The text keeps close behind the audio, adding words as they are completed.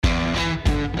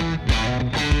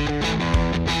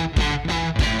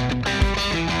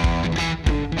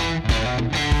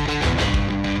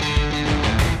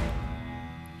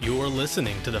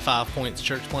listening to the 5 Points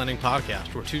Church Planting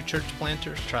Podcast, where two church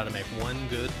planters try to make one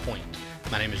good point.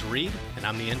 My name is Reed, and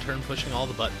I'm the intern pushing all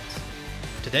the buttons.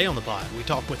 Today on the pod, we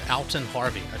talk with Alton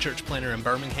Harvey, a church planter in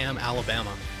Birmingham,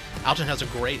 Alabama. Alton has a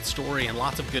great story and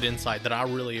lots of good insight that I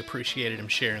really appreciated him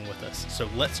sharing with us. So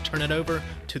let's turn it over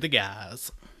to the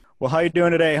guys. Well, how you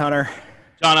doing today, Hunter?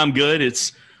 John, I'm good.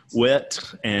 It's wet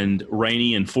and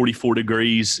rainy and 44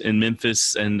 degrees in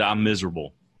Memphis, and I'm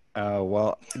miserable.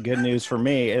 Well, good news for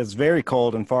me. It's very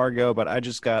cold in Fargo, but I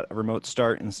just got a remote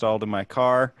start installed in my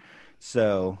car.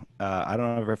 So I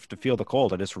don't ever have to feel the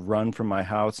cold. I just run from my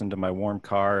house into my warm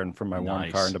car and from my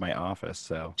warm car into my office.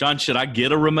 So, John, should I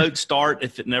get a remote start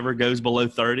if it never goes below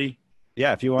 30?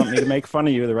 Yeah, if you want me to make fun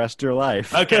of you the rest of your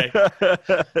life. Okay.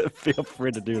 Feel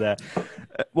free to do that.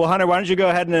 Well, Hunter, why don't you go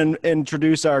ahead and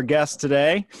introduce our guest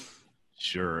today?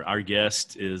 Sure. Our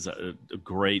guest is a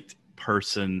great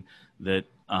person that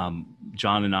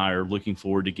John and I are looking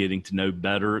forward to getting to know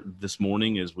better this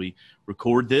morning as we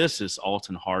record this. Is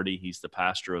Alton Harvey. He's the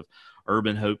pastor of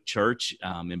Urban Hope Church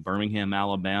in Birmingham,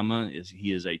 Alabama.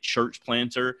 He is a church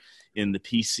planter in the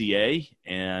PCA,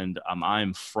 and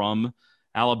I'm from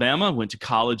Alabama, went to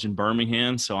college in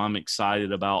Birmingham, so I'm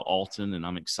excited about Alton, and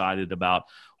I'm excited about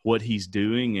what he's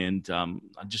doing, and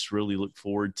I just really look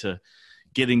forward to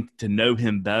getting to know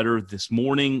him better this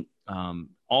morning.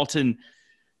 Alton,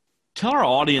 tell our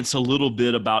audience a little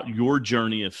bit about your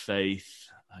journey of faith,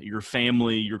 your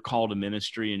family, your call to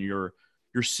ministry, and your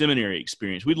seminary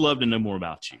experience. We'd love to know more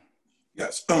about you.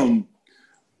 Yes. Well,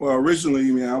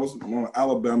 originally, I was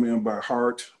Alabamian by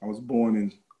heart. I was born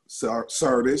in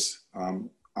Sardis,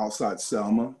 outside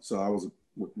Selma. So I was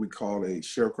what we call a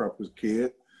sharecropper's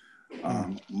kid.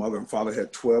 Mother and father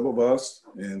had 12 of us,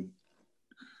 and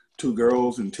 2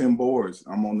 girls and 10 boys.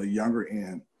 I'm on the younger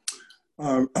end.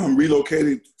 I'm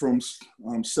relocated from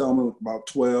Selma about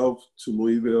 12 to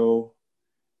Louisville.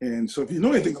 And so if you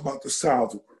know anything about the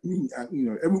South,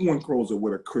 everyone grows up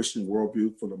with a Christian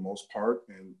worldview for the most part.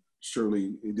 And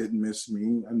surely it didn't miss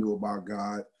me. I knew about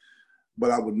God,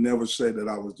 but I would never say that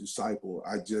I was a disciple.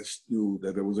 I just knew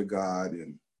that there was a God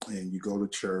and you go to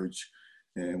church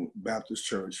and Baptist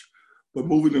church. But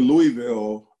moving to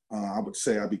Louisville, I would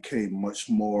say I became much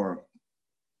more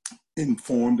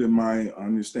informed in my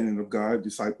understanding of God,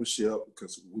 discipleship,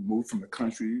 because we moved from the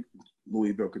country,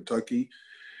 Louisville, Kentucky.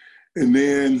 And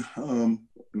then,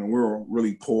 we were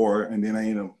really poor. And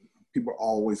then people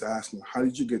always ask me, how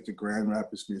did you get to Grand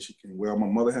Rapids, Michigan? Well, my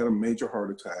mother had a major heart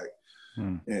attack.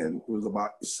 And it was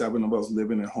about 7 of us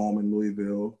living at home in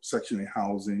Louisville, Section 8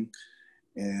 housing.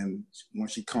 And when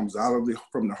she comes out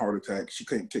from the heart attack, she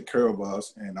couldn't take care of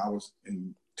us. And I was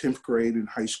in 10th grade in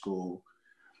high school.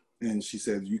 And she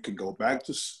said, you can go back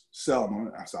to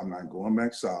Selma. I said, I'm not going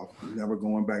back south. I'm never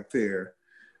going back there.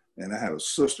 And I had a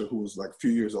sister who was like a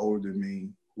few years older than me,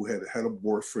 who had a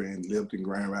boyfriend, lived in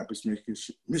Grand Rapids,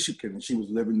 Michigan, and she was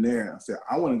living there. And I said,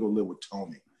 I want to go live with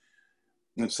Tony.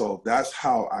 And so that's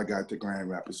how I got to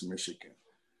Grand Rapids, Michigan.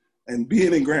 And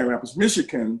being in Grand Rapids,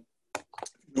 Michigan, if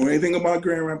you know anything about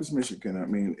Grand Rapids,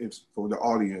 Michigan, it's for the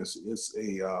audience, it's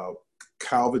a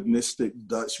Calvinistic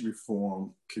Dutch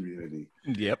Reform community.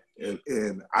 Yep.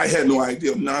 And I had no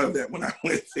idea of none of that when I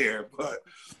went there.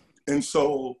 And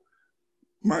so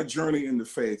my journey into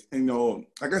faith,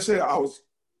 like I said,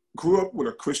 grew up with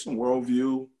a Christian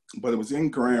worldview, but it was in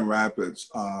Grand Rapids.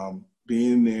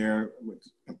 Being there,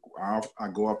 I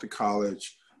go off to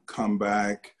college, come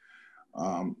back,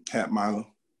 had my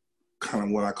kind of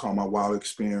what I call my wild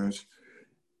experience.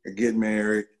 I get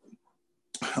married.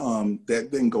 That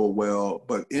didn't go well,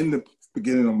 but in the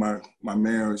beginning of my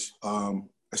marriage,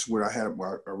 that's where I had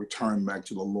a return back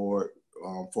to the Lord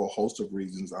for a host of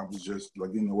reasons. I was just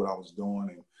like, what I was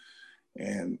doing,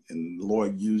 and the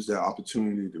Lord used that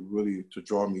opportunity to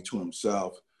draw me to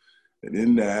Himself. And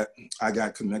in that, I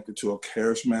got connected to a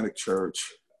charismatic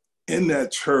church. In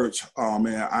that church,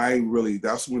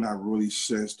 that's when I really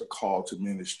sensed the call to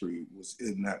ministry, was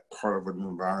in that part of an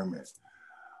environment.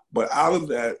 But out of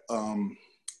that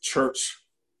church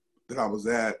that I was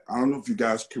at, I don't know if you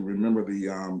guys can remember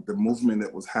the movement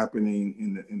that was happening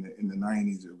in the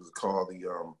 90s. It was called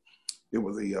it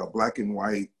was a black and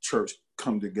white church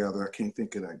come together. I can't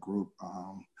think of that group.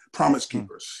 Promise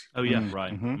Keepers. Oh yeah,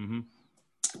 right. Mm-hmm.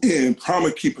 And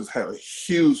Promise Keepers had a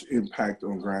huge impact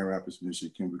on Grand Rapids,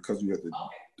 Michigan, because we had the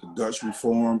Dutch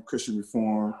Reform, Christian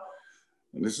Reform,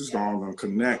 and this is all going to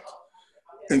connect.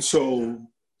 And so,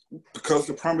 because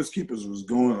the Promise Keepers was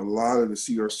going, a lot of the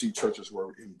CRC churches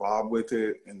were involved with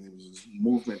it, and there was this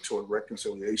movement toward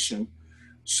reconciliation.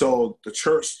 So the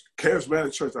church,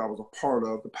 charismatic church I was a part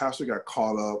of, the pastor got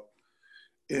caught up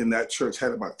in that church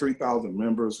had about 3,000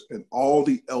 members, and all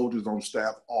the elders on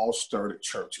staff all started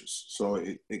churches. So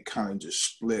it kind of just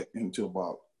split into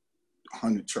about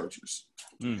 100 churches.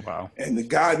 Wow. And the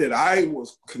guy that I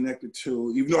was connected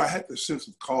to, even though I had the sense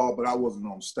of call, but I wasn't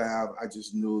on staff, I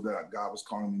just knew that God was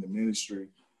calling me to ministry.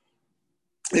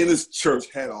 And this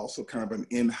church had also kind of an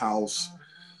in-house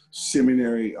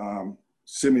seminary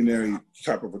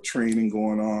type of a training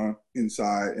going on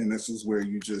inside. And this is where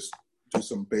you just do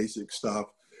some basic stuff.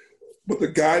 But the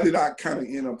guy that I kind of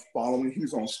ended up following, he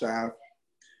was on staff.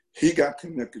 He got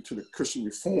connected to the Christian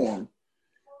Reform,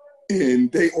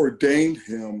 and they ordained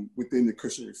him within the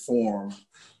Christian Reform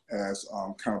as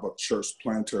kind of a church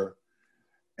planter.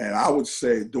 And I would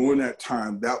say during that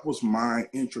time, that was my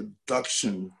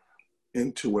introduction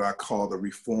into what I call the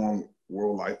Reformed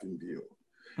World Life and View.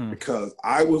 Because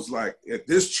I was like, at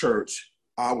this church,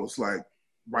 I was like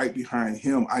right behind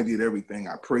him. I did everything.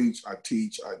 I preached, I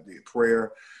teach, I did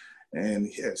prayer.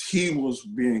 And as he was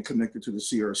being connected to the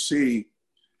CRC,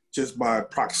 just by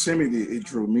proximity, it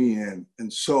drew me in.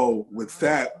 And so with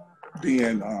that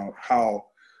being how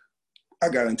I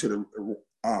got into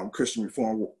the Christian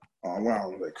Reform,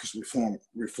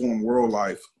 Reform World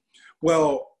Life.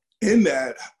 Well, in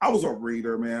that, I was a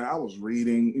reader, man. I was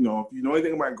reading, you know, if you know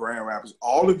anything about Grand Rapids,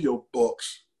 all of your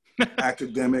books,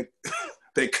 academic,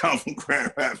 they come from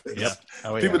Grand Rapids. Yep.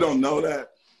 Oh, yeah. People don't know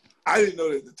that. I didn't know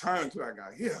that at the time until I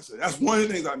got here. So that's one of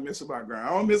the things I miss about Grand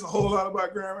Rapids. I don't miss a whole lot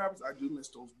about Grand Rapids. I do miss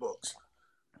those books.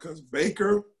 Because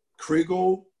Baker,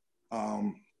 Kriegel,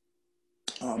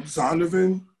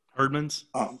 Zondervan, Erdman's,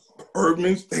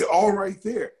 Erdman's, they all right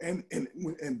there. And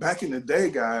back in the day,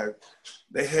 guys,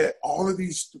 they had all of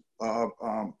these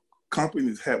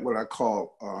companies had what I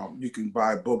call, you can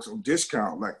buy books on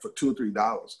discount, like for $2 or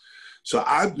 $3. So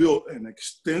I built an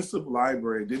extensive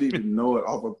library, didn't even know it,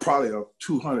 off of probably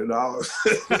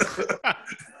 $200.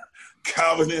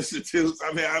 Calvin Institute,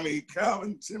 I mean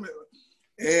Calvin,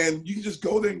 and you can just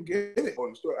go there and get it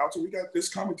on the store. Also, we got this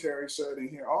commentary set in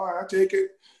here. All right, I take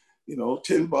it, you know,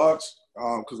 $10,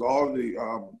 because all of the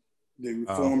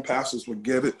Reformed pastors would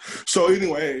get it. So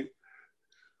anyway,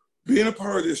 being a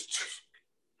part of this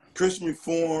Christian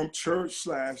Reform church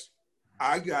 /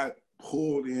 I got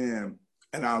pulled in.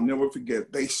 And I'll never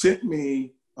forget, they sent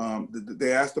me,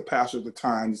 they asked the pastor at the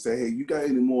time to say, hey, you got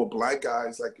any more black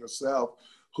guys like yourself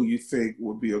who you think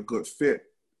would be a good fit?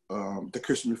 The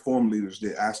Christian Reform leaders,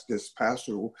 they asked this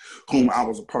pastor, whom I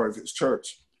was a part of his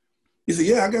church. He said,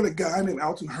 yeah, I got a guy named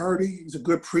Alton Hardy. He's a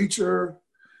good preacher,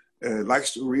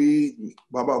 likes to read,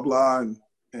 blah, blah, blah. And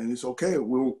it's okay.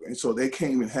 And so they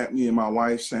came and had me and my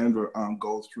wife, Sandra,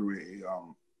 go through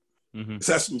a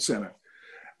assessment center.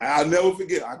 I'll never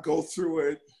forget, I go through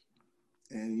it,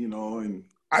 and, you know, and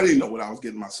I didn't know what I was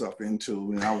getting myself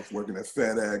into, and I was working at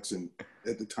FedEx and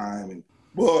at the time. And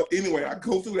well, anyway, I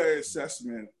go through that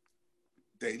assessment.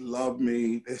 They loved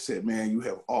me. They said, man, you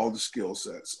have all the skill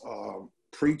sets,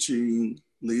 preaching,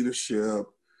 leadership,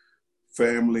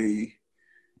 family,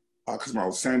 because my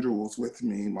Sandra was with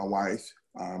me, my wife,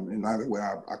 and either way,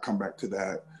 I come back to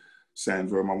that.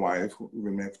 Sandra, my wife, we've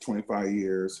been married for 25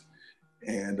 years,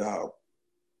 and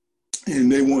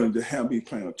they wanted to have me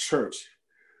plant a church.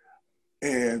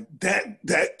 And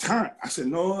that time, I said,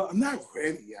 no, I'm not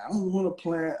ready yet. I don't want to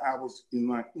plant. I was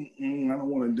like, I don't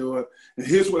want to do it. And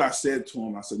here's what I said to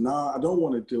him. I said, no, I don't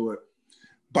want to do it.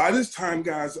 By this time,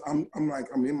 guys, I'm in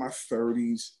my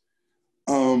 30s.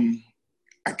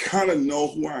 I kind of know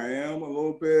who I am a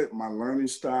little bit, my learning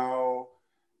style.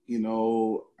 You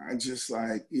know, I just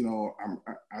like, you know,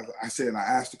 I said, and I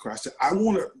asked the question, I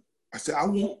want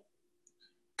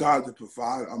God to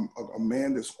provide a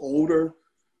man that's older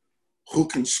who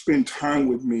can spend time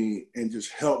with me and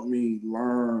just help me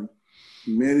learn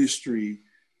ministry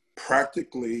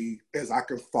practically as I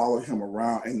can follow him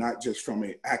around and not just from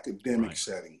an academic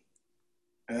setting.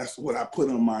 And that's what I put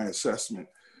on my assessment.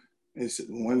 And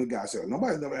one of the guys said,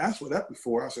 nobody's never asked for that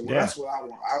before. I said, well, that's what I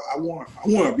want. I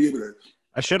want to be able to.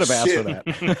 I should have asked for that.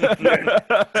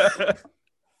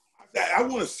 I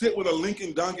want to sit with a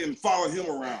Lincoln Duncan and follow him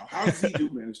around. How does he do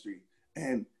ministry?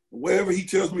 And whatever he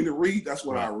tells me to read, that's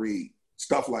what I read.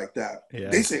 Stuff like that. Yeah.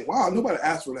 They say, wow, nobody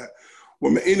asked for that.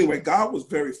 Well, anyway, God was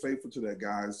very faithful to that,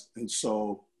 guys. And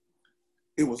so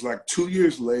it was like 2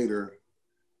 years later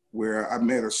where I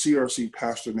met a CRC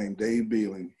pastor named Dave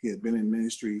Beeling. He had been in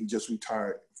ministry. He just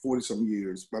retired 40-some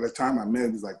years. By the time I met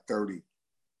him, he was like 30.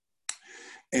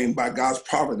 And by God's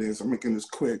providence, I'm making this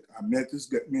quick, I met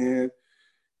this man.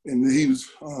 And he was,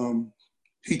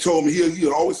 he told me, he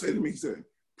would always say to me, he said,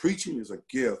 preaching is a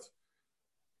gift.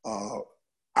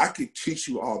 I could teach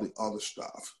you all the other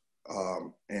stuff.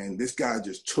 And this guy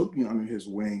just took me under his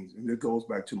wings. And it goes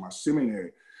back to my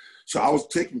seminary. So I was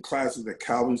taking classes at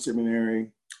Calvin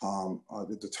Seminary.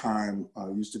 At the time,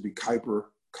 used to be Kuiper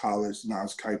College, now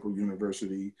it's Kuiper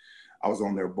University. I was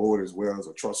on their board as well as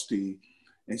a trustee.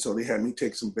 And so they had me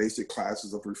take some basic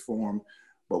classes of reform.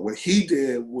 But what he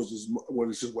did was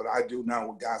just what I do now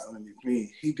with guys underneath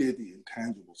me. He did the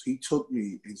intangibles. He took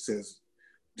me and says,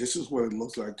 this is what it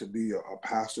looks like to be a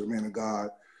pastor, man of God,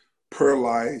 per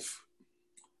life.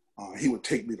 He would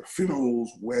take me to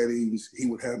funerals, weddings. He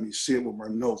would have me sit with my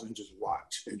notes and just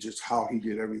watch, and just how he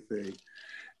did everything.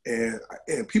 And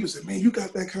people said, man, you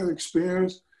got that kind of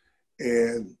experience.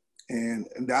 And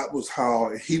that was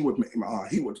how he would,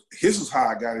 this is how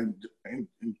I got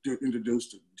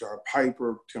introduced to John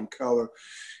Piper, Tim Keller.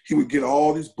 He would get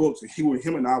all these books, and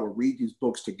him and I would read these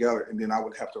books together, and then I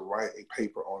would have to write a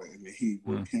paper on it, and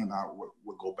then him and I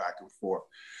would go back and forth.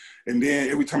 And then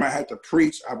every time I had to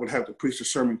preach, I would have to preach the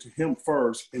sermon to him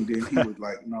first, and then he would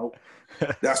no.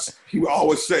 He would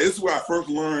always say, this is where I first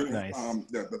learned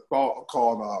the thought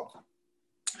called,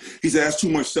 he said, that's too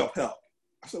much self-help.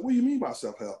 I said, what do you mean by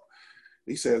self-help?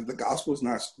 He says, the gospel is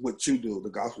not what you do. The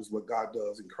gospel is what God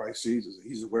does in Christ Jesus.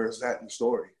 He said, where is that in the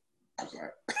story? I was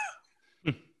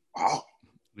like, wow.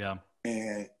 Yeah.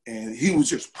 And he was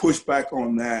just pushed back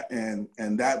on that. And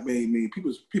that made me,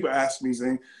 people ask me,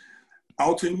 saying,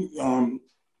 Alton,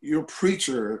 you're a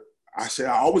preacher. I said,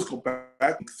 I always go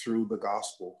back through the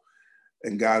gospel.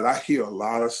 And guys, I hear a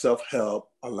lot of self-help,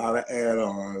 a lot of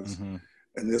add-ons. Mm-hmm.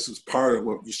 And this is part of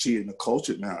what you see in the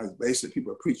culture now. Is basically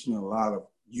people are preaching a lot of,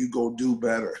 you go do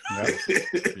better.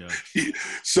 Yeah.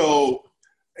 So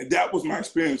that was my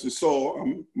experience. And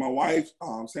so my wife,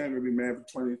 Sandra, we've been married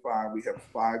for 25. We have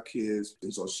 5 kids.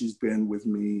 And so she's been with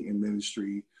me in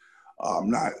ministry,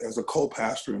 not as a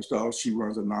co-pastor and stuff. She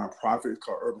runs a nonprofit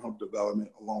called Urban Home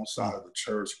Development alongside of the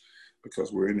church,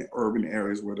 because we're in the urban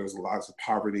areas where there's lots of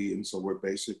poverty. And so we're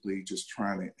basically just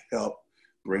trying to help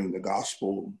bring the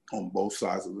gospel on both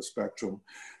sides of the spectrum.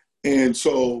 And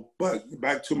so, but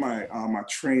back to my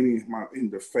training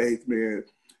in the faith, man,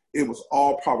 it was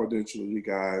all providential, you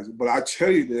guys. But I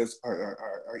tell you this,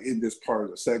 in this part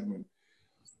of the segment,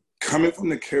 coming from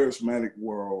the charismatic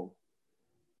world,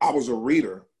 I was a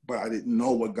reader, but I didn't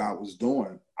know what God was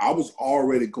doing. I was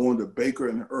already going to Baker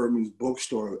and Urban's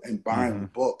bookstore and buying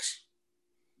books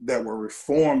that were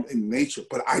reformed in nature,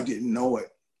 but I didn't know it.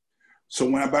 So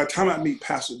by the time I meet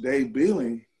Pastor Dave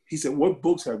Beeling, he said, what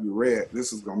books have you read?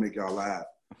 This is going to make y'all laugh.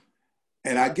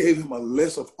 And I gave him a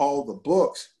list of all the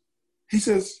books. He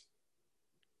says,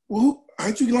 well,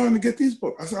 how'd you learn to get these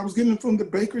books? I said, I was getting them from the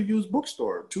Baker used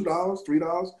bookstore, $2,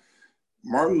 $3.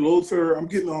 Martin Luther, I'm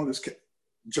getting all this,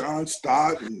 John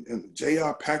Stott and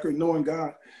J.R. Packer, Knowing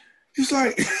God. He's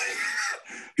like,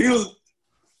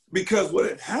 because what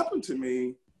had happened to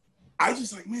me, I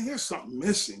just like, man, there's something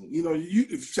missing. You know,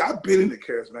 if I've been in the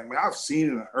charismatic, man, I've seen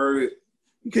it and heard it.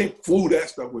 You can't fool that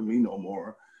stuff with me no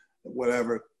more,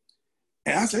 whatever.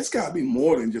 And I said, it's got to be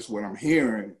more than just what I'm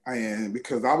hearing.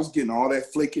 Because I was getting all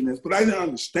that flakiness, but I didn't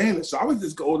understand it. So I would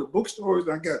just go to bookstores,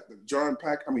 and I got the J.R.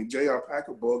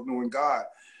 Packer book, Knowing God.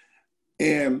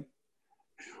 And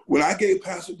when I gave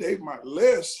Pastor Dave my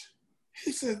list,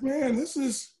 he said, man, this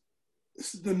is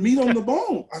the meat on the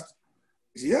bone. I said,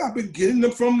 yeah, I've been getting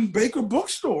them from Baker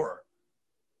bookstore.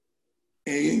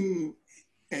 And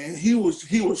he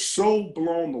was so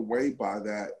blown away by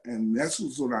that. And that's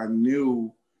what I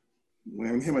knew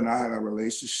when him and I had a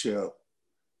relationship.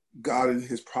 God in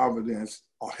his providence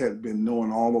had been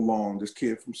knowing all along, this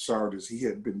kid from Sardis, he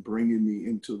had been bringing me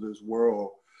into this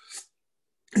world.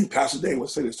 And Pastor Dave would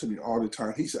say this to me all the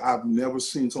time. He said, I've never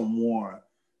seen someone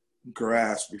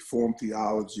grasp Reformed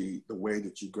theology the way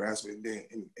that you grasp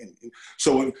it.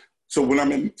 So when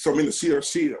I'm in the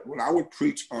CRC, when I would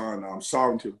preach on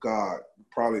sovereignty of God,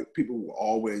 probably people were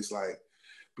always like,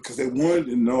 because they wanted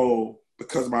to know,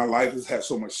 because my life has had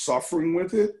so much suffering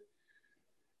with it,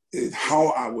 how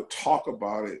I would talk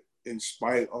about it in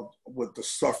spite of what the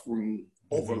suffering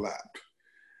overlapped.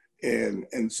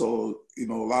 And so, a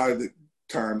lot of the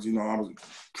times, I was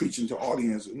preaching to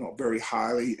audience, very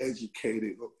highly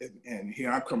educated, and here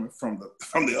I'm coming from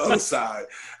the other side.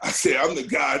 I say I'm the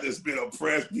guy that's been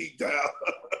oppressed, beat down,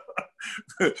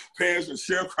 parents are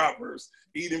sharecroppers,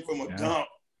 eating from a dump.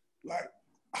 Like,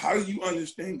 how do you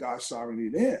understand God's sovereignty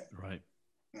then? Right.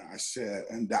 And I said,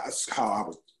 and that's how I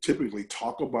would typically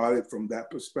talk about it from that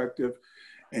perspective.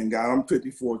 And God, I'm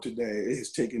 54 today. It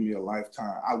has taken me a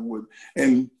lifetime.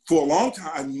 And for a long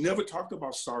time, I never talked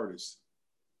about Sardis.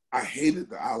 I hated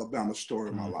the Alabama story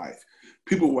of my life.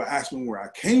 People would ask me where I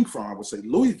came from. I would say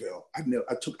Louisville. I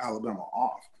took Alabama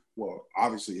off. well,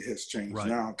 obviously it has changed Right.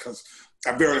 now because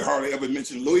I barely hardly ever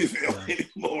mention Louisville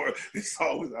anymore. It's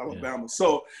always Alabama.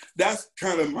 So that's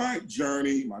kind of my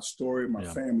journey, my story, my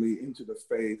family into the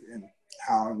faith, and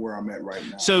how and where I'm at right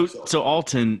now. So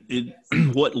Alton,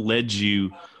 what led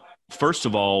you, first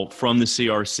of all, from the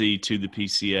CRC to the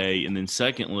PCA, and then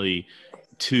secondly,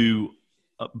 to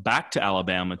back to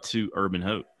Alabama to Urban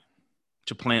Hope,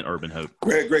 to plant Urban Hope?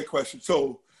 Great question.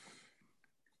 So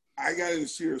I got into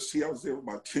CRC. I was there for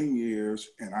about 10 years,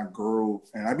 and I grew.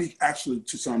 And I be actually,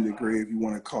 to some degree, if you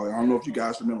want to call it, I don't know if you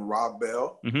guys remember Rob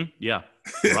Bell. Mm-hmm. Yeah,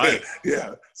 right.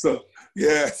 So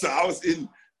I was in.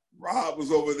 Rob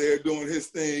was over there doing his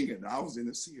thing, and I was in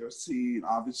the CRC,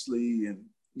 obviously, and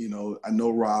I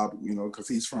know Rob, because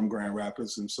he's from Grand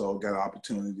Rapids, and so got an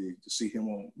opportunity to see him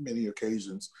on many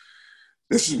occasions.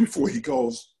 This is before he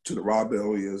goes to the Rob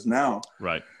Bell he is now.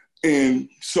 Right. And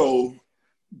so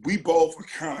we both were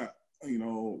kind of,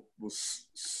 was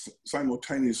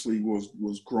simultaneously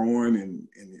was growing, and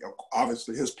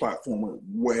obviously his platform went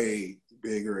way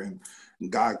bigger, and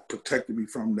God protected me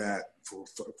from that for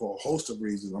a host of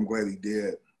reasons. I'm glad he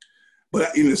did.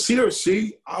 But in the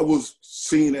CRC, I was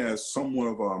seen as somewhat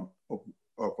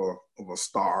of a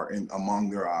star among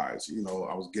their eyes.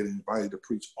 I was getting invited to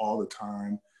preach all the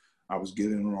time. I was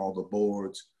getting on all the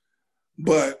boards.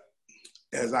 But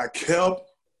as I kept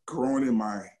growing in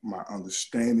my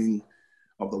understanding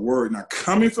of the word, now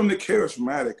coming from the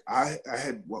charismatic, I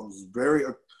had what was very,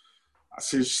 I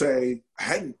should say, I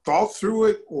hadn't thought through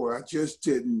it, or I just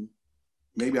didn't,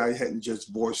 maybe I hadn't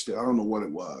just voiced it. I don't know what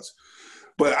it was.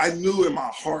 But I knew in my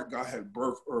heart God had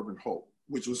birthed Urban Hope,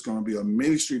 which was going to be a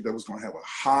ministry that was going to have a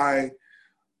high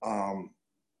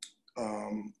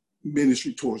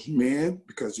ministry towards men,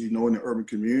 because in the urban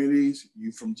communities,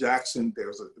 you from Jackson,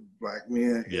 there's a black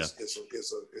man. Yeah. It's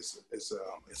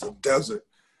a desert.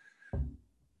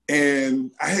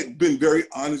 And I had been very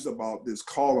honest about this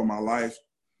call in my life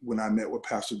when I met with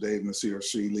Pastor Dave and the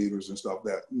CRC leaders and stuff,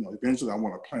 that eventually I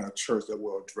want to plant a church that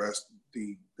will address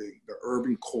the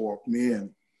urban core of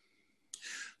men.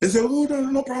 They said, "Oh,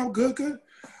 no problem, good."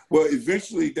 Well,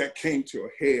 eventually that came to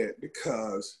a head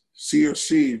because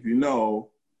CRC, if you know,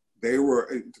 they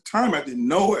were, at the time I didn't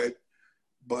know it,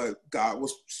 but God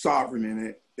was sovereign in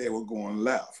it. They were going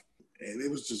left, and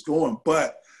it was just going.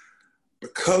 But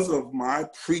because of my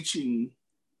preaching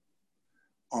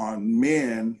on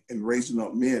men and raising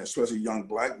up men, especially young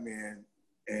black men,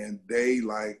 and they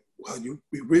like, well,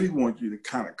 we really want you to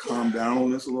kind of calm down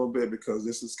on this a little bit, because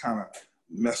this is kind of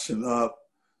messing up,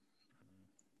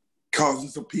 causing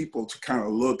some people to kind of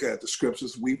look at the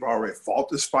scriptures. We've already fought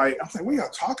this fight. I'm like, what are y'all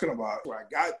talking about? Where I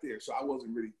got there, so I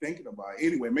wasn't really thinking about it.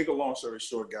 Anyway, make a long story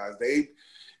short, guys,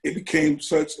 it became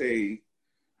such an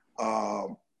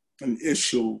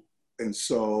issue. And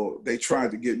so they tried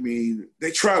to get me,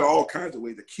 they tried all kinds of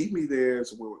ways to keep me there.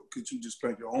 So, well, could you just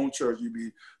plant your own church? You'd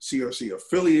be CRC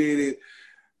affiliated.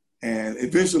 And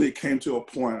eventually it came to a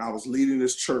point, I was leading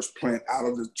this church plant out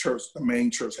of the church. The main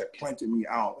church had planted me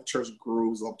out. The church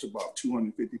grew up to about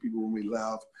 250 people when we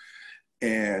left.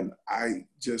 And I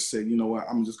just said, you know what,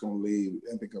 I'm just going to leave.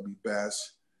 I think it'll be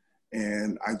best.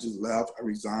 And I just left. I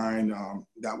resigned.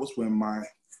 That was when my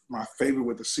favorite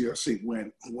with the CRC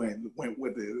went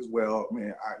with it as well.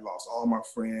 Man, I lost all my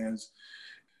friends,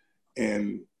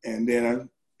 and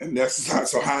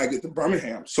that's how I get to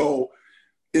Birmingham. So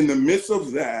in the midst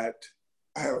of that,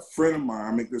 I had a friend of mine,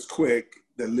 I'll make this quick,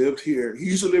 that lived here. He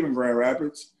used to live in Grand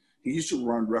Rapids. He used to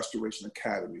run Restoration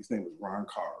Academy. His name was Ron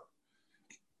Carr.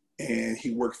 And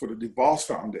he worked for the DeVos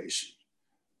Foundation,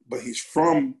 but he's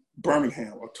from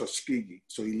Birmingham or Tuskegee,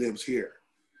 so he lives here.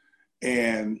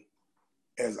 And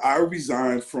as I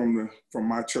resigned from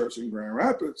my church in Grand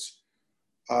Rapids,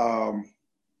 not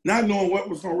knowing what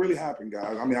was going to really happen,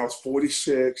 guys. I mean, I was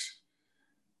 46.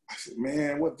 I said,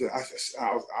 man,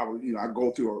 I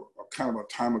go through a kind of a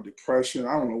time of depression.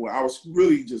 I don't know what. I was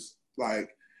really just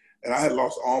like, and I had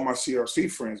lost all my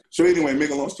CRC friends. So anyway, make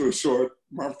a long story short,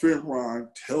 my friend Ron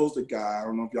tells the guy, I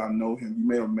don't know if y'all know him, you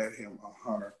may have met him,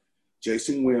 Hunter,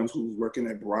 Jason Williams, who was working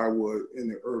at Briarwood in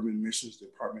the Urban Missions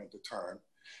Department at the time.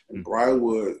 And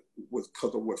Briarwood was,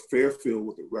 because of what Fairfield,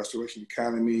 with the Restoration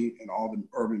Academy and all the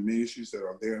urban ministries that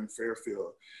are there in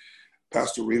Fairfield,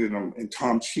 Pastor Reed and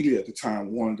Tom Cheeley at the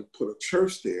time wanted to put a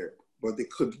church there, but they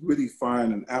couldn't really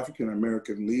find an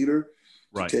African-American leader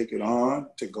to take it on,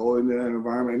 to go into that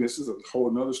environment. And this is a whole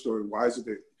nother story. Why is it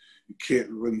that you can't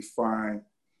really find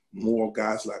more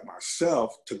guys like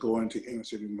myself to go into inner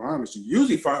city environments? You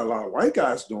usually find a lot of white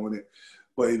guys doing it,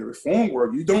 but in the reform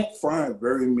world, you don't find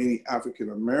very many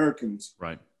African-Americans,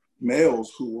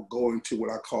 males, who will go into what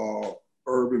I call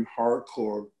urban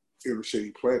hardcore inner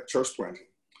city church planting.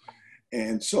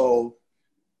 And so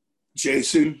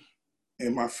Jason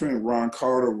and my friend Ron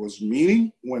Carter was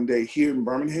meeting one day here in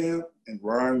Birmingham, and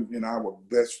Ron and I were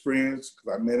best friends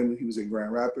because I met him when he was in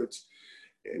Grand Rapids.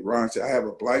 And Ron said, I have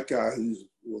a black guy who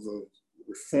was a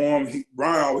reformed.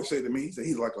 Ron always said to me, he said,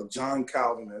 he's like a John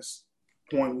Calvinist,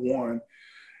 .1.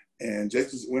 And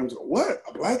Jason Williams said, what,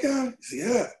 a black guy? He said,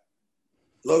 yeah.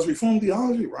 Loves Reformed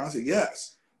theology? Ron said,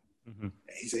 yes. Mm-hmm.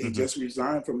 And he said, he just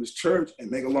resigned from his church. And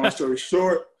make a long story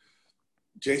short,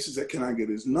 Jason said, can I get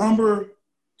his number?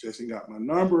 Jason got my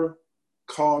number,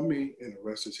 called me, and the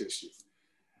rest is history.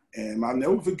 And I'll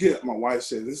never forget, my wife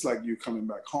said, this is like you coming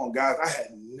back home. Guys, I had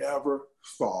never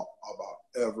thought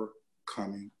about ever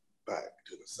coming back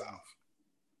to the South.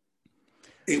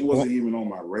 It wasn't even on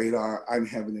my radar. I didn't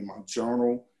have it in my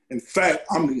journal. In fact,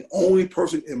 I'm the only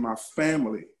person in my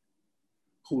family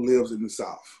who lives in the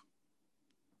South.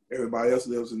 Everybody else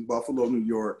lives in Buffalo, New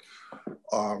York.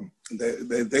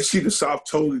 They see the South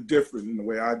totally different in the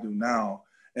way I do now.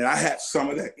 And I had some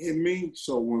of that in me.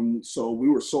 So we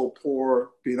were so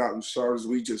poor being out in Sardis,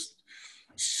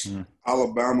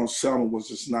 Alabama, Selma was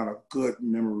just not a good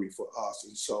memory for us.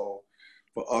 And so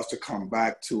for us to come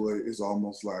back to it is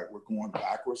almost like we're going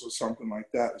backwards or something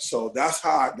like that. So that's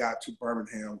how I got to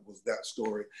Birmingham, was that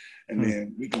story. And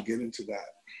then we can get into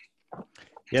that.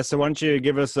 Yeah, so why don't you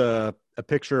give us a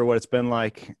picture of what it's been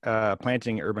like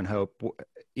planting Urban Hope?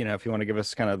 You know, if you want to give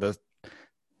us kind of the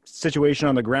situation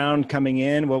on the ground coming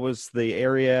in, what was the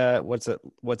area? What's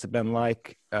it been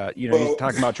like? You're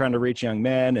talking about trying to reach young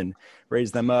men and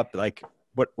raise them up. Like,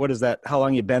 what is that? How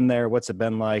long you been there? What's it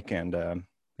been like? And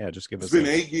just give us. It's been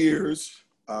 8 years.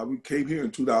 We came here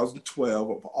in 2012,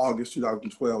 of August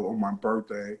 2012, on my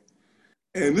birthday.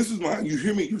 And this is you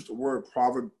hear me use the word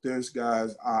providence,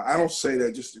 guys. I don't say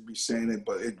that just to be saying it,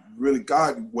 but it really,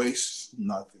 God wastes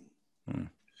nothing.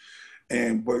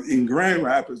 But in Grand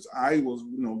Rapids, I was,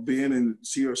 being in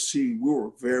CRC, we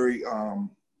were very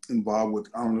involved with,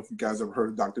 I don't know if you guys ever heard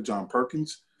of Dr. John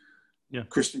Perkins,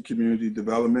 Christian Community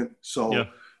Development. So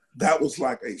that was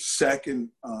like a second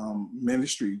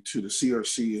ministry to the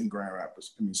CRC in Grand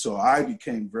Rapids. So I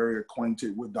became very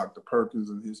acquainted with Dr. Perkins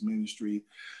and his ministry.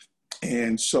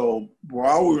 And so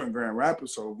while we were in Grand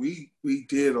Rapids, so we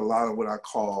did a lot of what I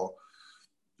call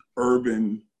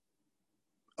urban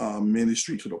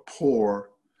ministry to the poor.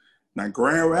 Now,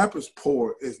 Grand Rapids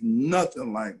poor is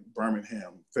nothing like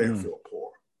Birmingham, Fairfield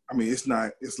poor. I mean, it's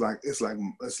like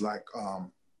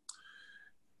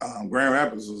Grand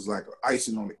Rapids is like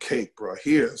icing on the cake, bro.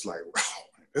 Here it's like, wow,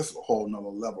 it's a whole nother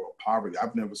level of poverty.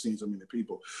 I've never seen so many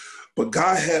people. But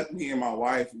God had me and my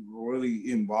wife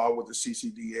really involved with the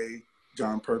CCDA,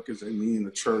 John Perkins, and me in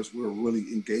the church. We were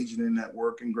really engaging in that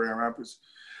work in Grand Rapids.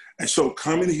 And so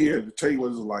coming here, to tell you what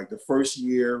it was like, the first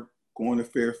year going to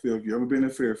Fairfield, if you've ever been to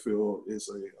Fairfield,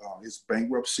 it's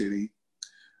bankrupt city.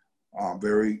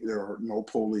 There are no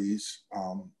police.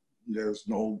 There's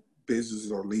no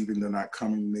businesses are leaving, they're not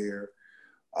coming there.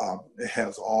 It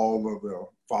has all of the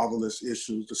fatherless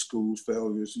issues, the school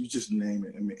failures, you just name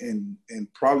it.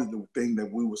 And probably the thing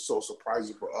that we were so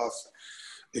surprising for us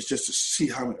is just to see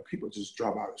how many people just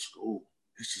drop out of school.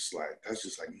 It's just like, that's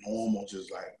just like normal,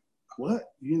 just like,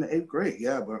 what? You in the 8th grade?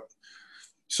 Yeah, but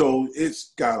so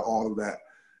it's got all of that.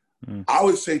 I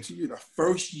would say to you, the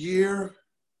first year,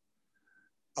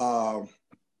 I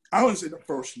wouldn't say the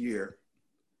first year,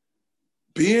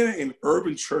 being an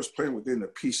urban church plant within the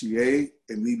PCA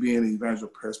and me being an evangelical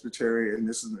Presbyterian, and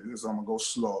this I'm gonna go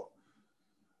slow.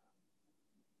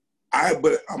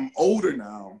 But I'm older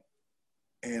now,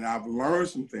 and I've learned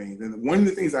some things. And one of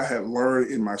the things I had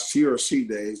learned in my CRC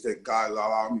days that God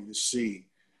allowed me to see,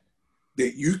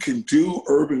 that you can do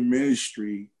urban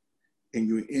ministry and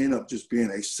you end up just being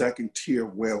a second tier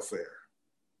welfare,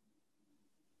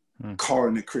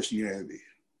 calling it Christianity.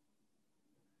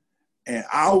 And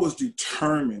I was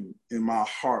determined in my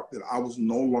heart that I was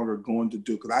no longer going to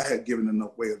do, because I had given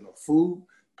enough food,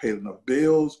 paid enough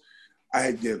bills. I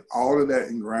had did all of that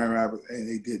in Grand Rapids, and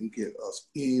they didn't get us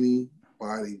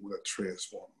anybody with a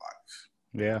transformed life.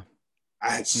 Yeah. I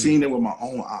had seen it with my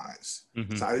own eyes.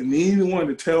 So I didn't need anyone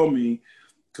to tell me,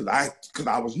 because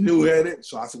I was new at it.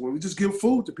 So I said, well, we just give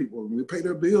food to people. We pay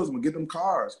their bills and we get them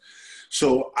cars.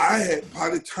 So by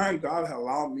the time God had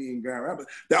allowed me in Grand Rapids,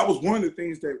 that was one of the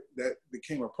things that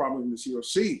became a problem in the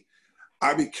CRC.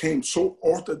 I became so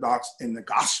orthodox in the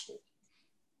gospel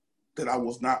that I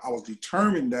was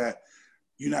determined that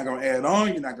you're not going to add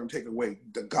on, you're not going to take away.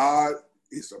 The God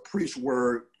is a preached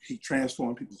word. He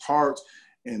transformed people's hearts,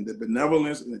 and the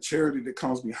benevolence and the charity that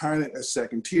comes behind it as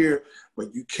second tier,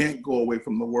 but you can't go away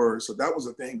from the word. So that was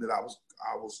a thing that I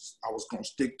was going to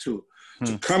stick to.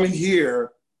 So coming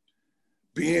here,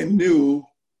 being new,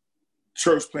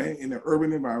 church planting in an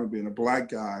urban environment, being a Black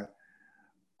guy,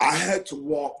 I had to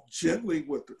walk gently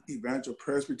with the evangelical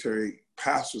presbytery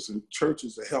pastors and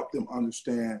churches to help them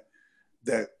understand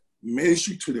that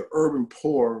ministry to the urban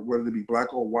poor, whether it be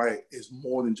Black or white, is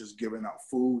more than just giving out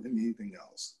food and anything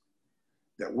else.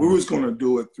 That we was going to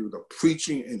do it through the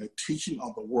preaching and the teaching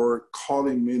of the word,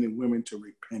 calling men and women to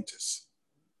repentance.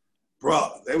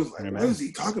 Bruh, they was like, Amen. What is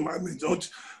he talking about? I mean, don't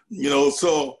you know?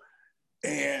 So,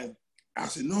 and I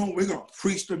said, no, we're going to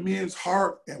preach the men's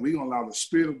heart, and we're going to allow the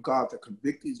Spirit of God to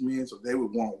convict these men so they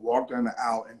would want to walk down the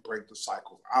aisle and break the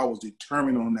cycles. I was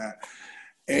determined on that.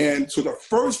 And so the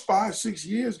first 5-6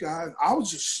 years, guys, I was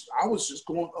just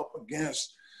going up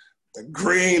against the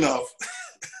grain of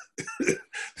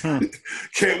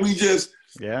can we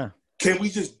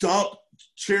just dump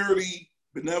charity,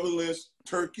 benevolence,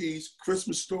 turkeys,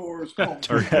 Christmas stores on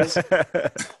turkeys?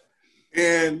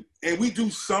 and we do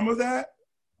some of that,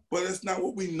 but it's not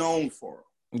what we're known for.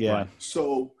 Yeah.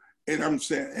 So, and I'm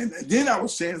saying, and then I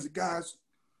was saying to guys,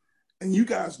 and you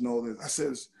guys know this, I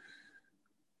says,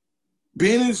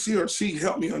 being in the CRC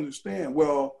helped me understand,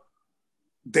 well,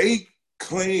 they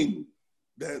claim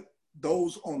that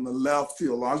those on the left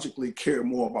theologically care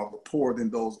more about the poor than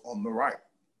those on the right.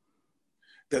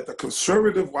 That the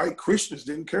conservative white Christians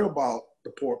didn't care about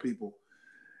the poor people.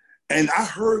 And I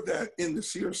heard that in the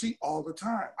CRC all the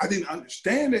time. I didn't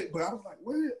understand it, but I was like,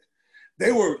 what?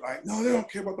 They were like, no, they don't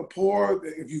care about the poor.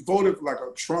 If you voted for like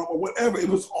a Trump or whatever, that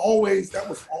was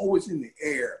always in the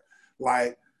air.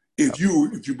 Like, if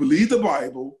you believe the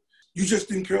Bible, you just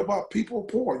didn't care about people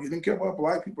poor. You didn't care about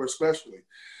Black people especially.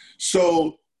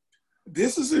 So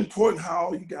this is important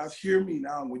how you guys hear me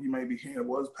now when you may be hearing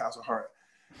what is Pastor Hart.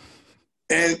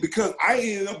 And because I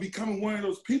ended up becoming one of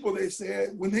those people, they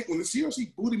said, when the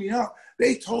CRC booted me out,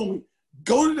 they told me,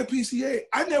 go to the PCA.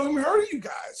 I never even heard of you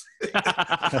guys.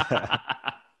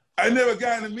 I never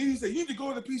got in a meeting and said, you need to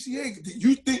go to the PCA.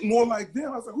 You think more like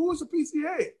them. I was like, who is the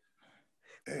PCA?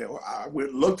 And I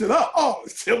went and looked it up. Oh,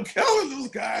 it's Tim Keller, those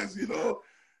guys, you know.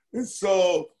 And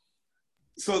so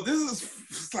this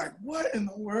is like, what in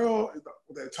the world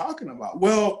are they talking about?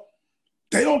 Well,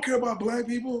 they don't care about Black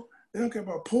people. They don't care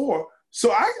about poor.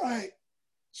 So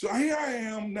here I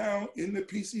am now in the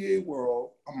PCA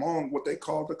world among what they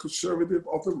call the conservative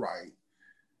of the right.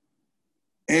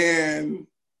 And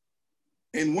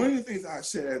one of the things I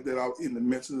said that I was in the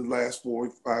midst of the last 4 or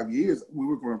 5 years, we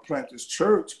were going to plant this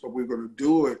church, but we we're going to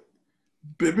do it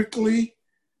biblically.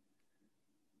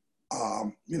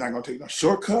 You're not going to take no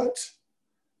shortcuts.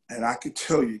 And I can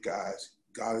tell you guys,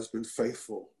 God has been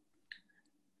faithful.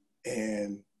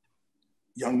 And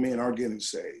young men are getting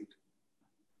saved.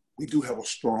 We do have a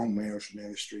strong marriage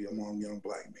ministry among young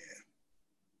Black men.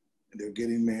 And they're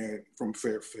getting married from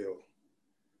Fairfield.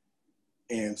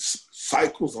 And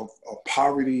cycles of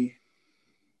poverty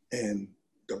and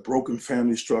the broken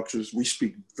family structures, we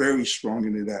speak very strongly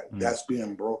into that. That's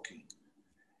being broken.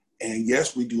 And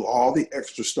yes, we do all the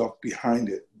extra stuff behind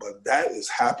it, but that is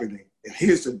happening. And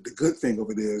here's the good thing of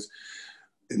it is,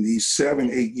 in these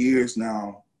 7-8 years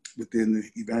now within the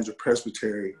Evangelical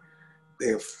Presbytery, they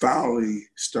are finally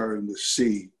starting to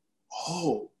see,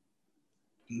 oh,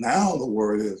 now the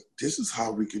word is, this is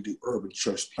how we can do urban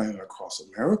church planting across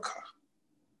America.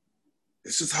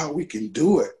 This is how we can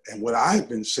do it. And what I've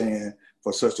been saying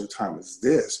for such a time as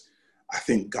this, I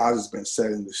think God has been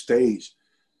setting the stage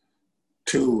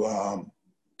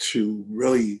to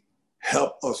really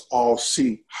help us all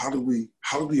see how do we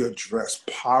address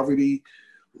poverty,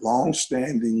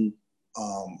 long-standing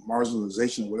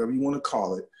marginalization, whatever you want to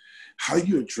call it. How do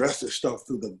you address this stuff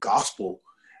through the gospel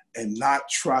and not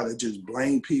try to just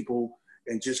blame people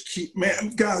and just keep,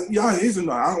 man, guys, y'all isn't,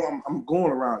 I'm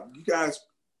going around. You guys,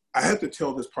 I have to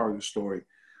tell this part of the story.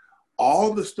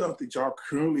 All the stuff that y'all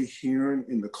currently hearing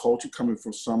in the culture coming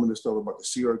from some of the stuff about the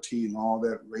CRT and all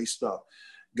that race stuff,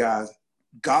 guys,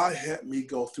 God had me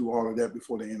go through all of that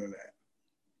before the internet.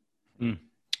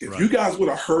 If you guys would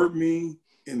have heard me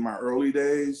in my early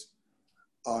days,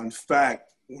 in fact,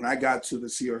 when I got to the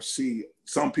CRC,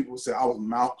 some people said I was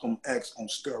Malcolm X on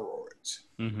steroids.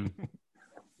 Mm-hmm.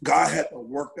 God had to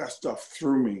work that stuff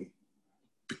through me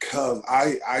because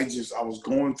I was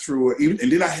going through it. And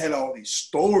then I had all these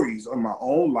stories of my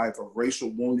own life of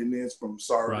racial woundedness from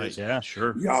Sardis. Right, yeah,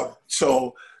 sure. Yeah,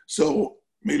 so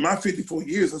I mean, my 54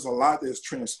 years, there's a lot that's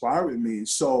transpired with me.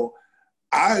 So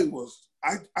I was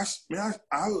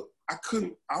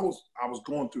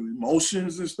going through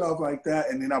emotions and stuff like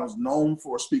that. And then I was known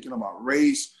for speaking about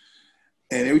race.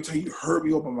 And every time you heard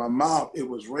me open my mouth, it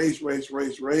was race.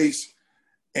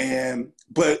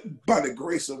 But by the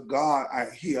grace of God,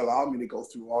 he allowed me to go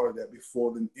through all of that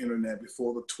before the internet,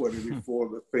 before the Twitter, before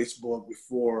the Facebook,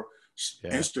 before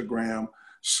Instagram.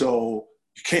 So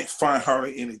you can't find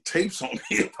hardly any tapes on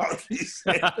me about these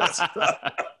stuff.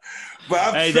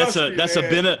 But hey, that's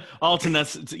a Alton.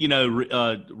 That's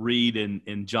Reed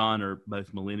and John are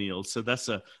both millennials, so that's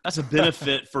a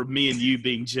benefit for me and you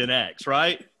being Gen X,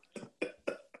 right?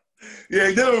 Yeah,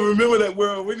 you don't remember that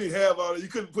world. We didn't have all that. You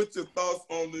couldn't put your thoughts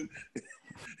on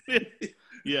it.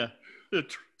 Yeah,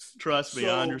 trust me,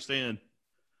 I understand.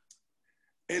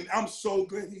 And I'm so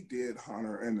glad he did,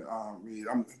 Hunter and Reed.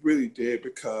 I'm really did,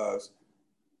 because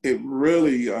it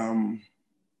really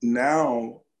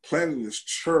now planting this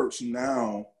church.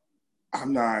 Now I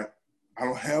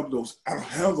don't have those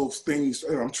things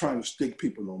that I'm trying to stick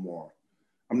people no more.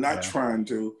 I'm not trying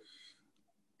to.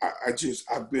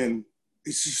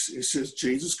 It's just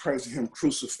Jesus Christ and him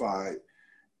crucified.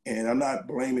 And I'm not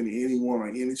blaming anyone or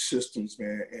any systems,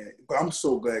 man. But I'm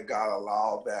so glad God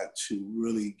allowed that to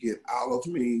really get out of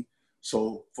me.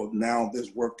 So for now,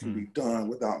 this work can be done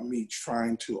without me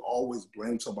trying to always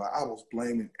blame somebody. I was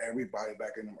blaming everybody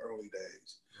back in them early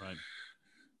days. Right.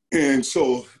 And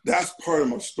so that's part of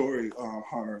my story,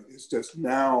 Hunter. It's just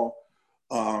now.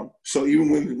 So even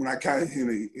when I got in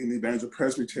the Evangel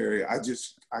Presbytery, I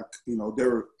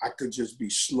could just be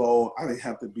slow. I didn't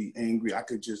have to be angry. I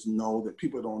could just know that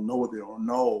people don't know what they don't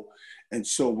know. And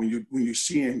so when you're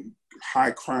seeing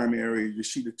high crime areas, you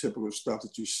see the typical stuff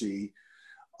that you see.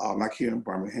 Like here in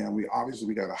Birmingham, we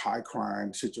got a high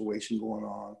crime situation going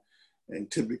on. And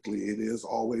typically it is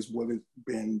always what it's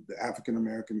been, the African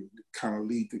American kind of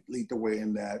lead the way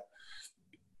in that.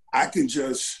 I can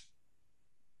just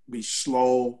be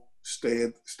slow, stay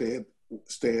at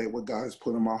what God has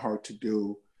put in my heart to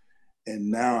do.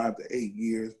 And now after 8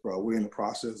 years, bro, we're in the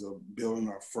process of building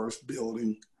our first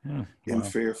building in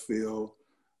Fairfield.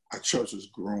 Our church is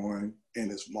growing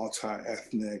and it's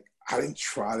multi-ethnic. I didn't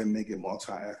try to make it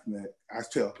multi-ethnic. I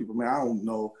tell people, man, I don't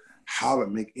know how to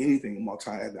make anything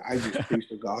multi-ethnic. I just preach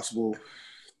the gospel,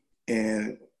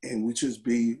 and we just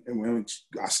when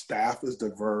our staff is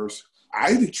diverse.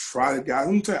 I didn't try to, guys,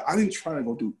 let me tell you, I didn't try to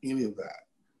go do any of that.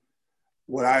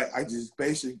 What I just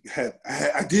basically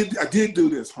I did do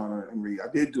this, Hunter and Reed.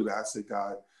 I did do that. I said,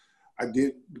 God,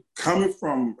 coming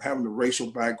from having the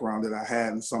racial background that I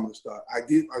had and some of the stuff,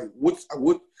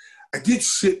 I did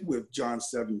sit with John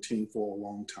 17 for a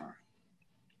long time.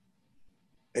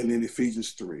 And then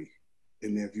Ephesians 3.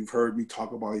 And then if you've heard me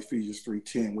talk about Ephesians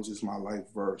 3:10, which is my life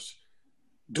verse,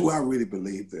 do I really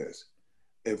believe this?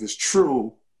 If it's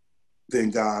true, then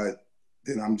God,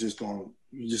 then you're just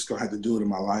gonna have to do it in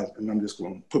my life, and I'm just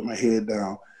gonna put my head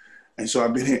down. And so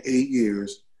I've been here 8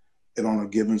 years, and on a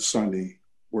given Sunday,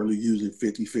 we're usually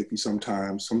 50-50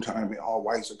 sometimes all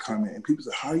whites are coming, and people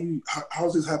say,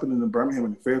 how's this happening in Birmingham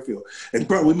and in Fairfield? And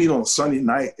bro, we meet on a Sunday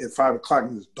night at 5 o'clock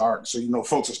and it's dark, so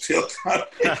folks are still coming.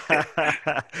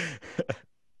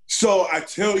 So I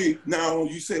tell you now,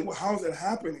 you say, well, how's that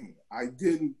happening? I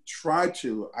didn't try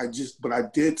to, but I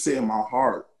did say in my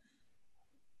heart,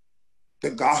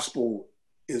 the gospel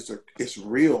it's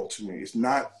real to me. It's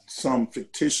not some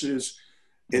fictitious,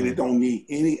 and it don't need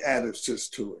any additives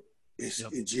to it.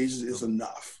 Jesus is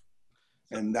enough.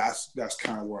 And that's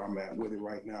kind of where I'm at with it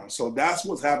right now. So that's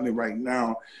what's happening right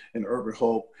now in Urban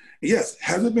Hope. Yes,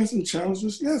 has there been some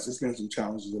challenges? Yes, there's been some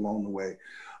challenges along the way.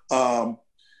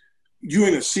 You're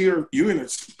in a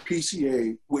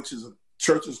PCA, which is a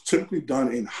church is typically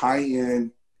done in high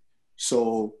end.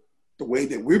 So the way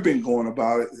that we've been going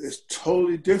about it is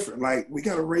totally different. Like, we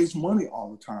got to raise money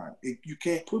all the time. You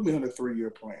can't put me on a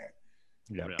 3-year plan.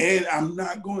 Yeah. And I'm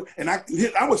not going, and I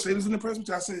would say this in the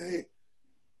presbytery. I said, hey,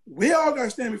 we all got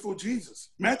to stand before Jesus.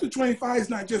 Matthew 25 is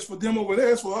not just for them over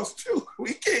there, it's for us too.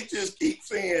 We can't just keep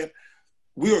saying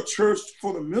we're a church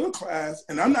for the middle class.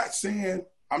 And I'm not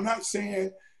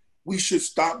saying we should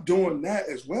stop doing that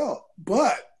as well.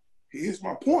 But here's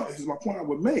my point. I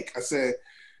would make. I said,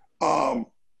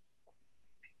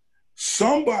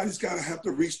 somebody's got to have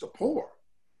to reach the poor.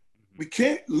 We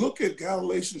can't look at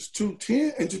Galatians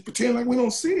 2:10 and just pretend like we don't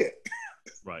see it.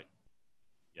 Right.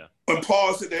 Yeah. When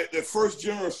Paul said that the first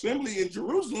general assembly in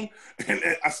Jerusalem, and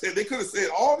I said they could have said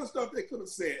all the stuff they could have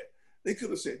said. They could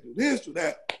have said, do this, do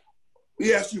that.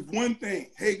 We asked you one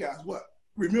thing. Hey, guys, what?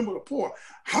 Remember the poor.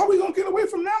 How are we going to get away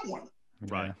from that one?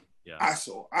 Right. Yeah. I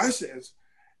says,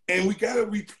 and we got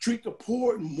to treat the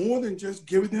poor more than just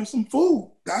giving them some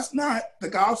food. That's not the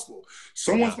gospel.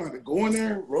 Someone's going to go in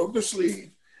there, roll their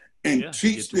sleeve, and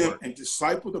teach them and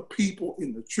disciple the people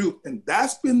in the truth. And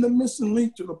that's been the missing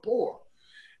link to the poor.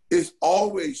 It's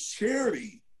always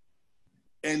charity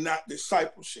and not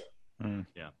discipleship.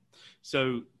 Yeah.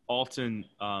 So Alton,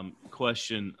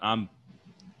 question, I'm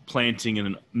planting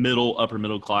in a upper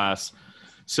middle class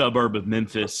suburb of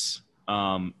Memphis.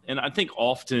 And I think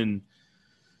often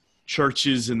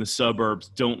churches in the suburbs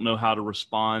don't know how to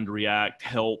respond, react,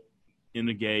 help,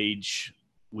 engage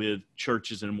with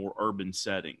churches in more urban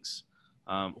settings.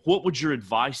 What would your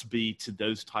advice be to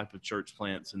those type of church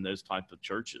plants and those type of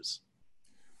churches?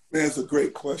 Man, it's a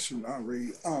great question,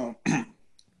 Henri.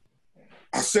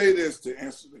 I say this to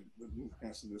answer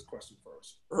this question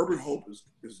first. Urban Hope is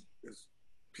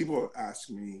people ask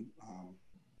me,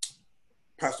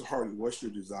 Pastor Hardy, what's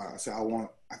your desire? I say,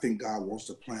 I think God wants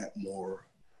to plant more.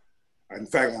 In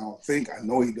fact, I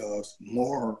know he does,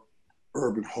 more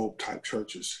Urban Hope type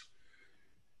churches.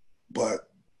 But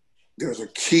there's a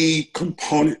key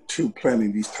component to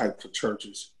planting these types of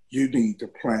churches. You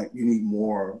need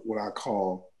more what I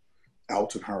call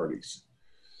Alton Hardys.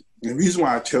 And the reason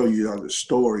why I tell you the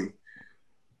story,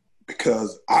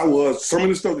 because some of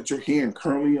the stuff that you're hearing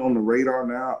currently on the radar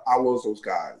now, I was those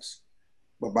guys.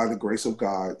 But by the grace of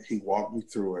God, he walked me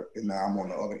through it, and now I'm on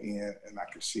the other end, and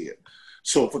I can see it.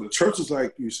 So for the churches,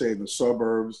 like you say, in the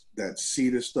suburbs that see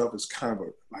this stuff, it's kind of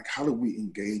like, how do we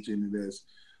engage into this?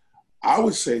 I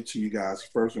would say to you guys,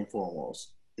 first and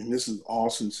foremost, and this is all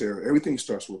sincere, everything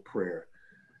starts with prayer,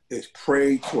 is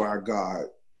pray to our God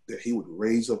that he would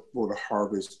raise up for the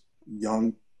harvest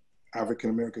young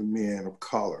African-American men of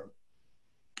color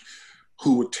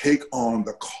who would take on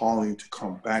the calling to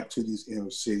come back to these inner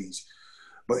cities.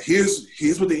 But here's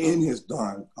what the enemy has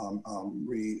done,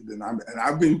 Reed, and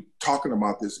I've been talking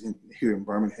about this here in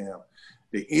Birmingham.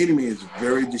 The enemy is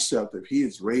very deceptive. He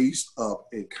has raised up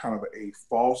a kind of a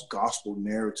false gospel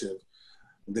narrative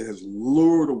that has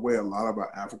lured away a lot of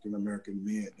our African-American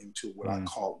men into what I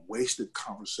call wasted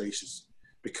conversations.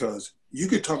 Because you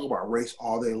could talk about race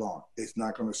all day long. It's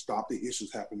not going to stop the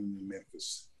issues happening in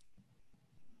Memphis.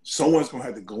 Someone's going to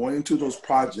have to go into those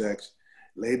projects,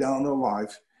 lay down their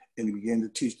life, and begin to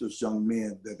teach those young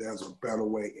men that there's a better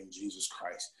way in Jesus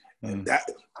Christ. And that,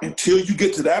 until you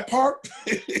get to that part,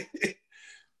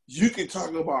 you can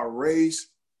talk about race,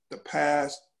 the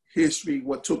past, history,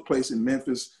 what took place in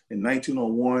Memphis in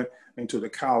 1901 until the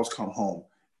cows come home.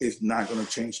 It's not going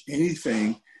to change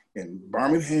anything in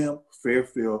Birmingham,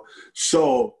 Fairfield.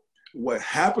 So what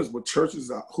happens with churches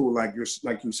who, like you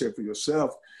said for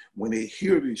yourself, when they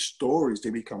hear these stories, they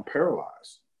become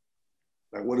paralyzed.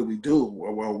 Like, what do we do?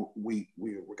 Well, we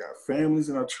got families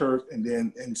in our church,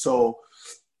 and so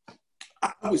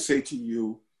I would say to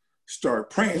you, start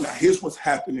praying. Now, here's what's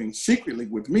happening secretly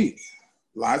with me.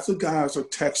 Lots of guys are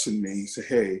texting me, say,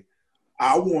 "Hey,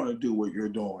 I want to do what you're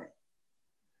doing."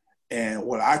 And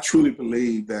what I truly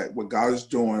believe that what God is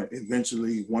doing,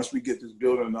 eventually, once we get this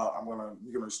building up, we're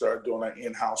gonna start doing like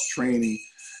in-house training,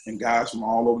 and guys from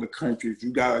all over the country. If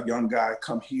you got a young guy,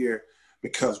 come here,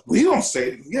 because we don't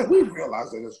say, yeah, we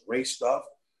realize that it's race stuff,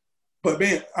 but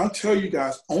man, I'll tell you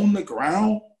guys, on the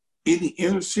ground, in the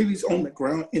inner cities, on the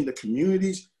ground, in the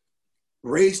communities,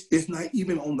 race is not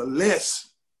even on the list.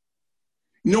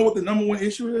 You know what the number one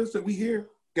issue is that we hear?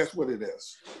 Guess what it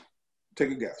is?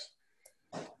 Take a guess.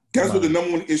 Guess what the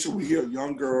number one issue we hear a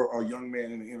young girl or a young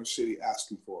man in the inner city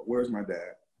asking for? Where's my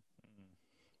dad?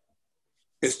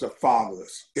 It's the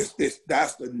fatherless.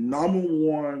 That's the number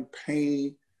one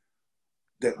pain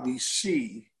that we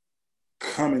see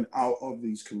coming out of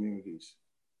these communities.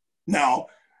 Now,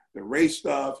 the race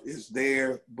stuff is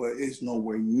there, but it's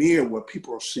nowhere near what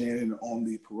people are seeing on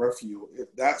the peripheral.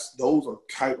 Those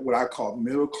are what I call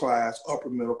middle class, upper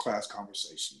middle class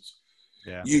conversations.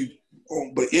 Yeah.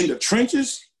 But in the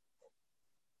trenches,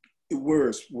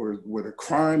 where the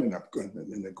crime and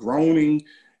the groaning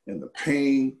and the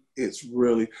pain, it's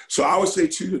really. So I would say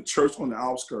to the church on the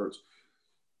outskirts,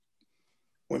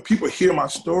 when people hear my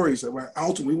stories, they're like,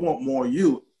 Alton, we want more of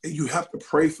you. And you have to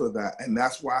pray for that. And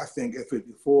that's why I think at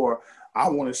 54, I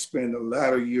want to spend the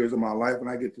latter years of my life when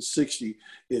I get to 60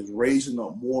 is raising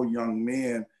up more young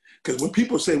men. Because when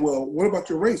people say, well, what about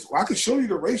your race? Well, I can show you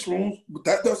the race rooms, but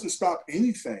that doesn't stop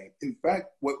anything. In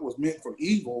fact, what was meant for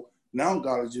evil, now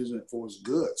God is using it for his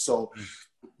good. So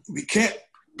we can't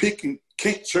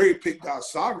cherry pick God's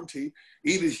sovereignty.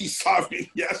 Either he's sovereign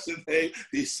yesterday,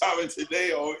 he's sovereign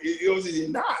today, or he's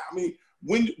not. I mean,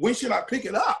 when should I pick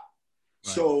it up?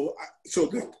 Right. So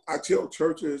I tell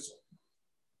churches,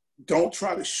 don't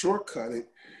try to shortcut it.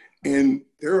 And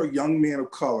there are young men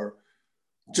of color,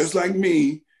 just like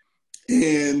me,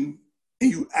 and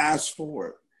you ask for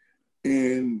it.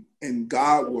 And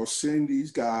God will send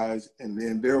these guys, and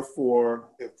then therefore,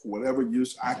 if whatever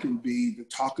use I can be to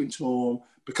talking to them,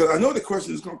 because I know the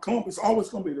question is going to come up, it's always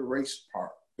going to be the race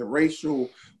part, the racial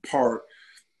part.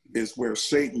 is where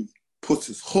Satan puts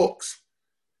his hooks,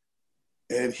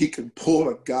 and he can pull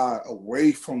a guy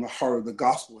away from the heart of the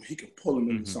gospel, and he can pull him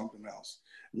into something else.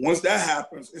 Once that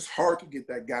happens, it's hard to get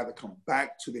that guy to come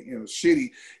back to the inner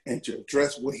city and to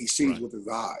address what he sees with his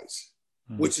eyes,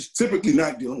 which is typically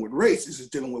not dealing with race. This is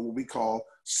dealing with what we call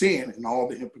sin and all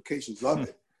the implications of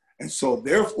it. And so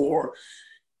therefore,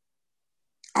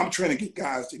 I'm trying to get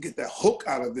guys to get that hook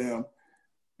out of them,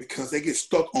 because they get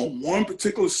stuck on one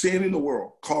particular sin in the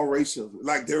world called racism.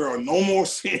 Like, there are no more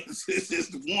sins. This is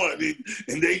the one.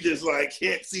 And they just like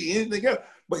can't see anything else.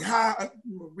 But I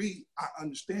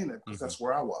understand that, because that's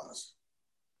where I was.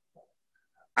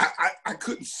 I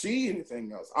couldn't see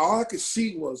anything else. All I could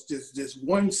see was just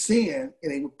one sin,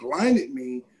 and it blinded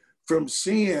me from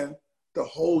seeing the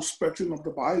whole spectrum of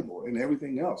the Bible and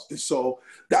everything else. And so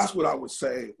that's what I would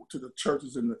say to the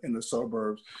churches in the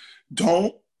suburbs.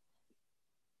 Don't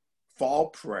fall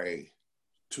prey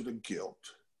to the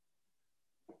guilt.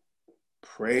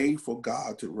 Pray for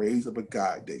God to raise up a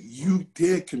guy that you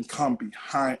can come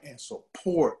behind and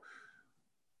support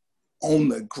on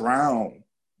the ground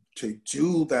to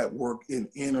do that work in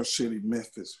inner city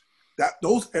Memphis.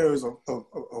 Those areas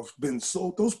have been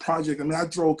so, those projects, I mean, I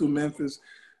drove through Memphis,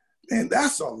 and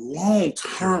that's a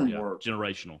long-term work.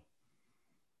 Generational.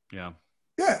 Yeah.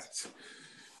 Yes.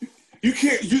 You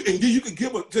can't, and then you can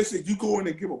give just if you go in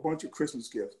and give a bunch of Christmas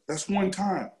gifts, that's one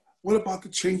time. What about the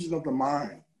changing of the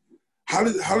mind? How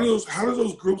do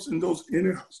those groups in those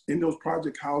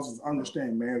project houses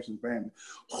understand marriage and family?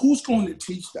 Who's going to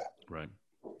teach that? Right.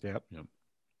 Yep.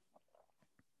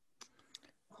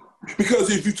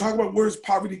 Because if you talk about where does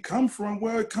poverty come from,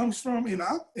 where it comes from in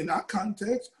our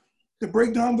context, the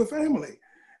breakdown of the family.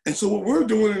 And so what we're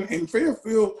doing in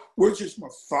Fairfield, we're just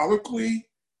methodically,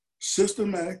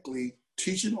 systematically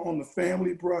teaching on the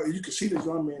family, bro. You can see this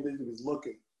young man that is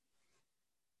looking.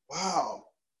 Wow.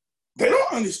 They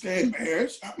don't understand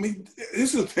marriage. I mean,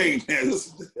 this is the thing, man. This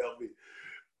is to help me.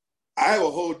 I have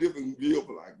a whole different deal,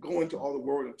 but I go into all the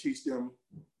world and teach them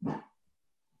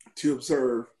to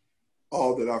observe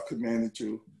all that I've commanded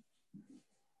you.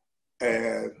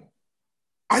 And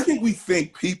I think we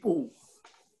think people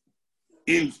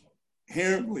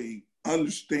inherently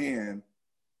understand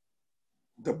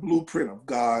the blueprint of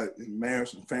God in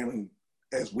marriage and family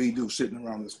as we do sitting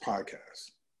around this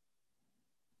podcast.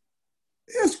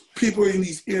 There's people in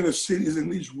these inner cities, in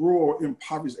these rural,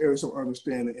 impoverished areas don't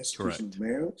understand the institution of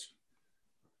marriage.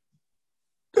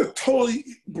 They're totally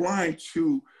blind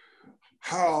to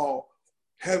how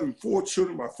having 4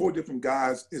 children by 4 different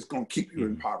guys is going to keep you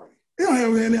in poverty. They don't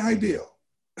have any idea.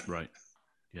 Right.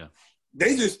 Yeah.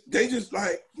 They just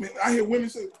like, I hear women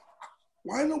say,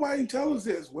 why nobody tell us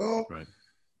this? Well,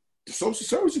 the social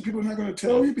services people are not going to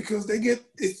tell you because they get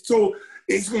it. So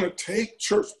it's going to take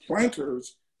church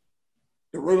planters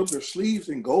to roll up their sleeves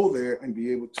and go there and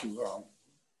be able to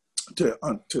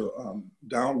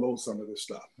download some of this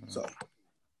stuff. So.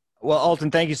 Well, Alton,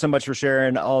 thank you so much for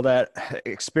sharing all that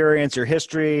experience, your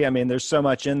history. I mean, there's so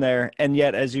much in there. And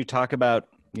yet, as you talk about,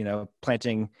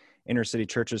 planting inner city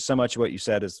churches, so much of what you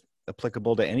said is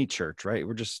applicable to any church, right?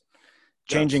 We're just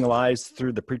changing lives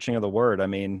through the preaching of the word. I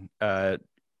mean,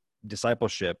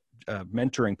 discipleship,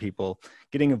 mentoring people,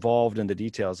 getting involved in the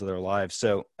details of their lives.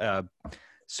 So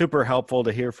super helpful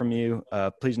to hear from you.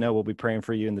 Please know we'll be praying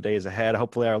for you in the days ahead.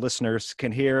 Hopefully our listeners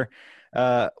can hear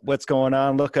what's going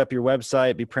on. Look up your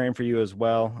website, be praying for you as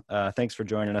well. Thanks for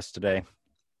joining us today.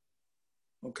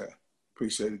 Okay.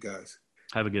 Appreciate it, guys.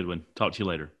 Have a good one. Talk to you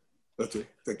later. That's it.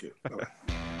 Thank you. Bye-bye.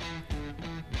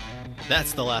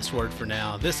 That's the last word for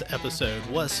now. This episode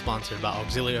was sponsored by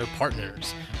Auxilio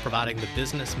Partners, providing the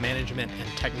business management and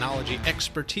technology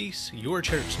expertise your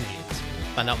church needs.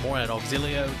 Find out more at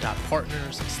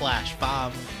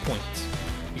auxilio.partners/5points.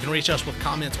 You can reach us with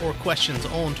comments or questions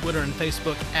on Twitter and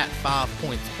Facebook at 5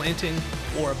 Points Planting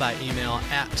or by email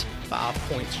at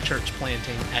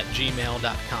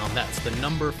 5pointschurchplanting@gmail.com. That's the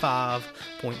number 5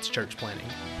 Points Church Planting.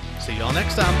 See y'all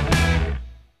next time.